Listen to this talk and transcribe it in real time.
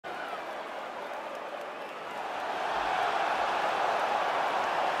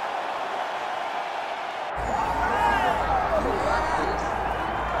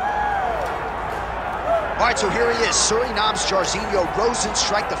right, so here he is, Suriname's Jairzinho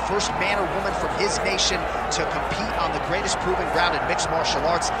Rozenstruik, the first man or woman from his nation to compete on the greatest proving ground in mixed martial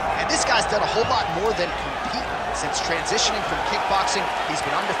arts. And this guy's done a whole lot more than compete. Since transitioning from kickboxing, he's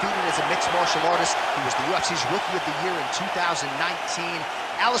been undefeated as a mixed martial artist. He was the UFC's Rookie of the Year in 2019.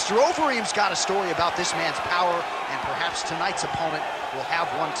 Alistair Overeem's got a story about this man's power, and perhaps tonight's opponent will have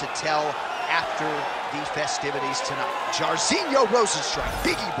one to tell after the festivities tonight. Jairzinho Rozenstruik,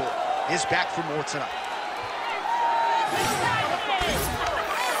 Biggie Boy, is back for more tonight. This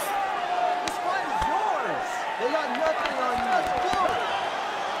fight is yours. They got nothing on you. Let's go.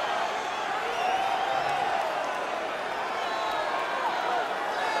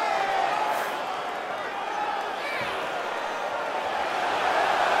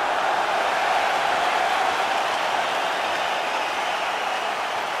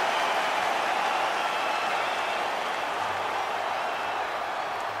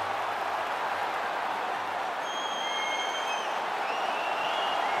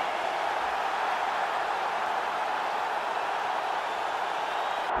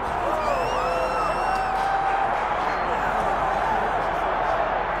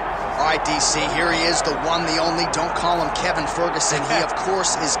 All right, DC, here he is, the one, the only. Don't call him Kevin Ferguson. He, of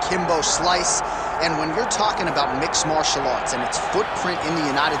course, is Kimbo Slice. And when you're talking about mixed martial arts and its footprint in the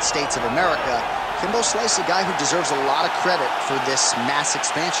United States of America, Kimbo Slice is a guy who deserves a lot of credit for this mass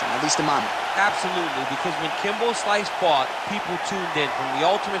expansion, at least in my mind. Absolutely, because when Kimbo Slice fought, people tuned in. From The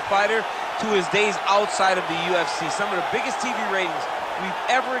Ultimate Fighter to his days outside of the UFC, some of the biggest TV ratings we've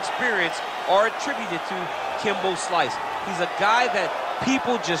ever experienced are attributed to Kimbo Slice. He's a guy that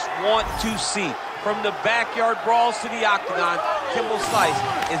people just want to see. From the backyard brawls to the octagon, Kimbo Slice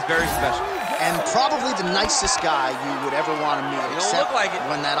is very special. And probably the nicest guy you would ever want to meet, He don't except look like it.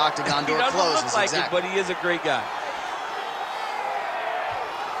 when that octagon door closes. He doesn't look like exactly. it, but he is a great guy.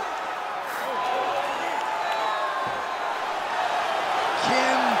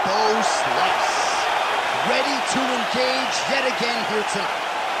 Kimbo Slice, ready to engage yet again here tonight.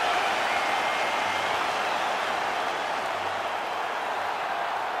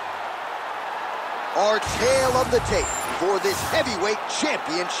 Our tale of the tape for this heavyweight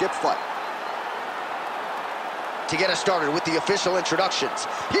championship fight. To get us started with the official introductions,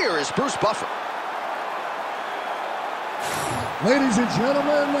 here is Bruce Buffer. Ladies and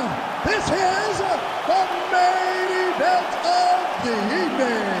gentlemen, this is the main event of the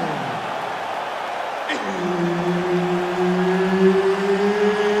evening.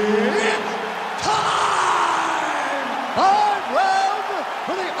 It's time! 5 rounds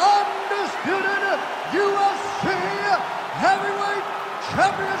for the undisputed UFC Heavyweight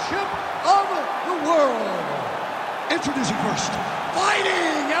Championship of the world. Introducing first,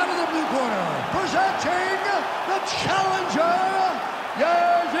 fighting out of the blue corner, presenting the challenger,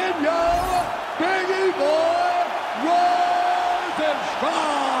 Jairzinho Biggie Boy Rozenstruik.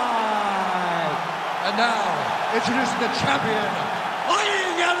 And now, introducing the champion,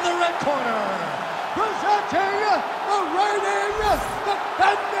 fighting out of the red corner, presenting the reigning,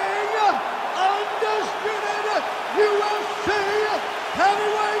 defending, undisputed UFC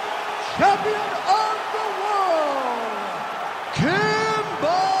Heavyweight Champion of the world,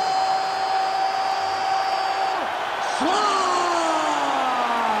 Kimbo Slice.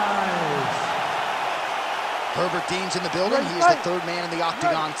 Herbert Dean's in the building. He is the third man in the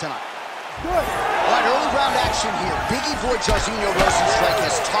octagon tonight. All right, early round action here. Biggie Boy Jairzinho Rozenstruik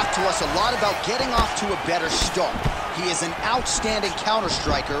has talked to us a lot about getting off to a better start. He is an outstanding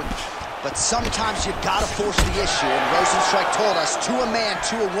counter-striker, but sometimes you've got to force the issue, and Rozenstruik told us, to a man,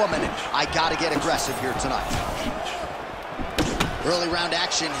 to a woman, I got to get aggressive here tonight. Early round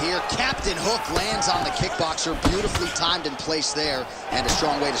action here. Captain Hook lands on the kickboxer. Beautifully timed and placed there, and a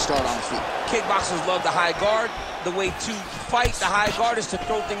strong way to start on the feet. Kickboxers love the high guard. The way to fight the high guard is to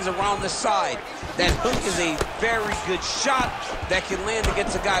throw things around the side. That hook is a very good shot that can land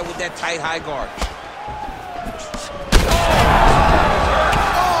against a guy with that tight high guard.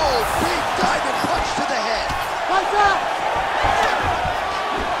 Oh, big diving punch to the head. Like that.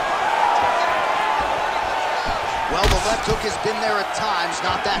 Well, the left hook has been there at times,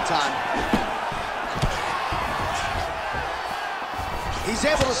 not that time. He's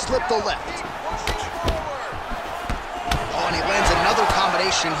able to slip the left. Oh, and he lands another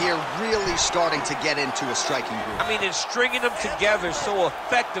combination here, really starting to get into a striking groove. I mean, it's stringing them together so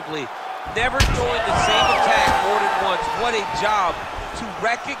effectively, never throwing the same attack more than once. What a job to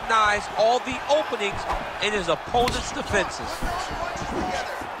recognize all the openings in his opponent's defenses.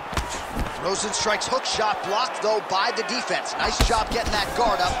 Rozenstruik's hook shot blocked, though, by the defense. Nice job getting that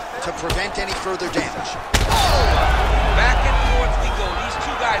guard up to prevent any further damage. Oh! Back and forth we go. These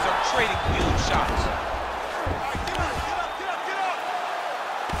two guys are trading field shots.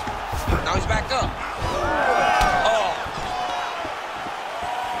 Now he's back up. Oh.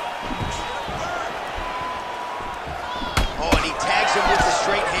 Oh, and he tags him with the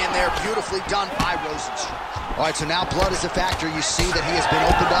straight hand there. Beautifully done by Rozenstruik. All right, so now blood is a factor. You see that he has been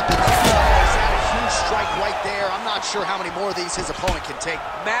opened up in the fight. He's had a huge strike right there. I'm not sure how many more of these his opponent can take.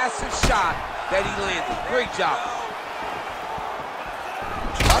 Massive shot that he landed. Great job.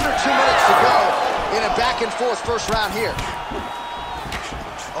 Under 2 minutes to go in a back-and-forth first round here.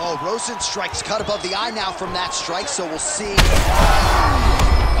 Oh, Rozenstruik's cut above the eye now from that strike, so we'll see.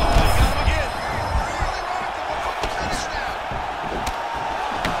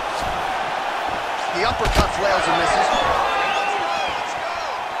 The uppercut flails and misses.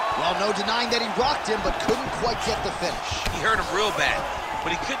 Well, no denying that he rocked him, but couldn't quite get the finish. He hurt him real bad, but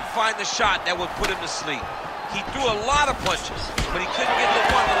he couldn't find the shot that would put him to sleep. He threw a lot of punches, but he couldn't get the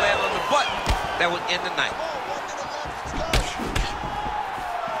one to land on the button that would end the night.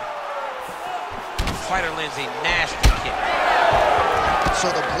 Fighter lands a nasty kick. So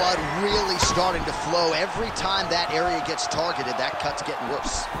the blood really starting to flow. Every time that area gets targeted, that cut's getting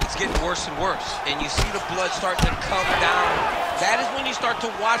worse. It's getting worse and worse, and you see the blood starting to come down. That is when you start to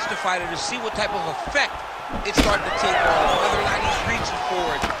watch the fighter to see what type of effect it's starting to take on him, whether or not he's reaching for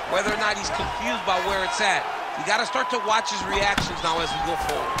it, whether or not he's confused by where it's at. You got to start to watch his reactions now as we go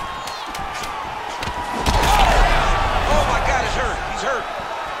forward. Oh my God, he's hurt. He's hurt.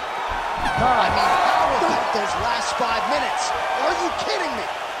 I mean, how about those last 5 minutes? Are you kidding me?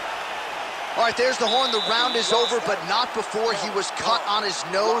 All right, there's the horn. The round is over, but not before he was cut on his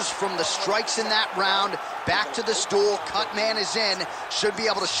nose from the strikes in that round. Back to the stool. Cut man is in. Should be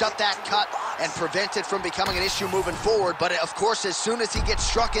able to shut that cut and prevent it from becoming an issue moving forward. But, of course, as soon as he gets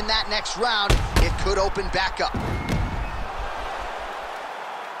struck in that next round, it could open back up.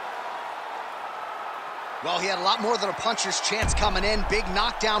 Well, he had a lot more than a puncher's chance coming in. Big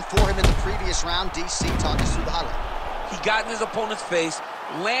knockdown for him in the previous round. DC, talk us through the highlight. He got in his opponent's face,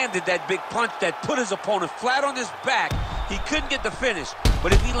 landed that big punch that put his opponent flat on his back. He couldn't get the finish,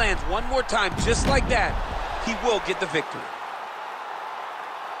 but if he lands one more time just like that, he will get the victory.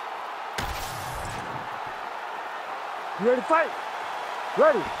 You ready to fight?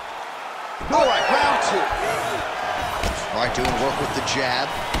 Ready. All right, round two. All right, doing work with the jab.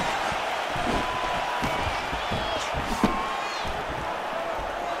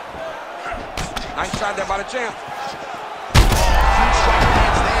 Nice shot there by the champ. Huge strike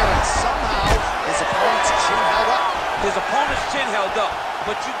lands there, and somehow his opponent's chin held up. His opponent's chin held up,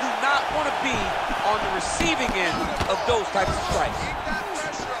 but you do not want to be on the receiving end of those types of strikes.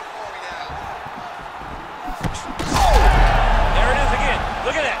 There it is again.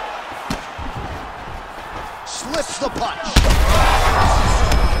 Look at that. Slips the punch.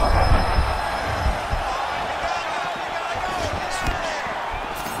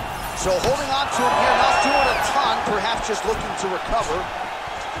 So holding on to him here, not doing a ton, perhaps just looking to recover.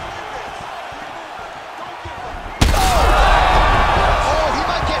 Oh, he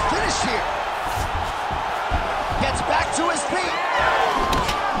might get finished here. Gets back to his feet.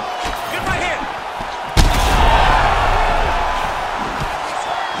 Good right hand.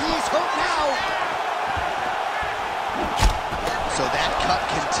 He's hurt now. So that cut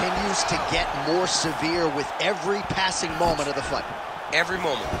continues to get more severe with every passing moment of the fight. Every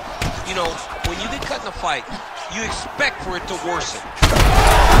moment. You know, when you get cut in a fight, you expect for it to worsen.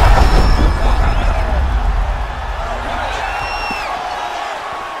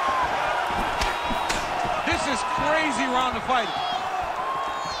 This is crazy round of fighting.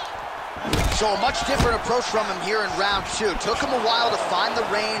 So a much different approach from him here in round two. Took him a while to find the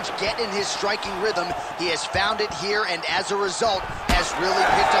range, get in his striking rhythm. He has found it here, and as a result, has really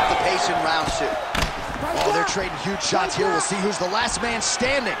picked up the pace in round two. Oh, they're trading huge shots here. We'll see who's the last man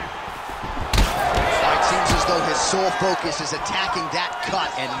standing. It seems as though his sole focus is attacking that cut,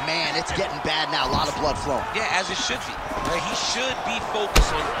 and man, it's getting bad now. A lot of blood flowing. Yeah, as it should be. Right? He should be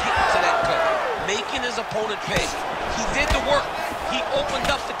focused on getting to that cut, making his opponent pay. He did the work. He opened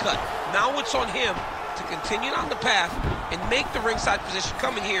up the cut. Now it's on him to continue on the path and make the ringside position,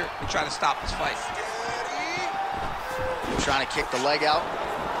 come in here and try to stop this fight. Trying to kick the leg out.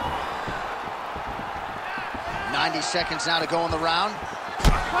 90 seconds now to go in the round.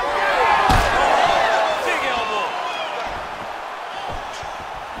 Big elbow.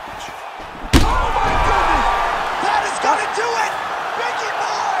 Oh my goodness! That is gonna do it! Biggie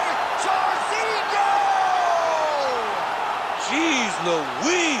boy, Jairzinho! Jeez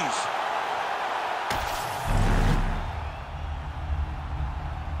Louise!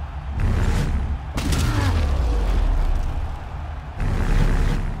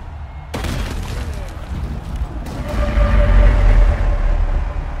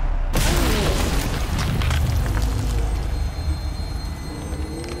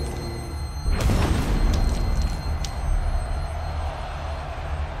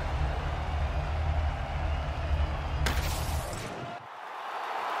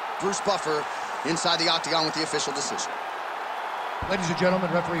 Bruce Buffer inside the octagon with the official decision. Ladies and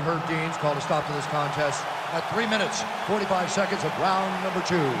gentlemen, referee Herb Deans called a stop to this contest at 3 minutes, 45 seconds of round number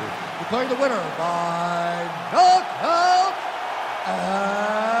 2. Declaring the winner by knockout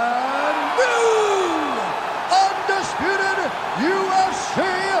and new undisputed UFC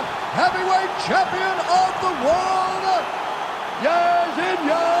heavyweight champion of the world,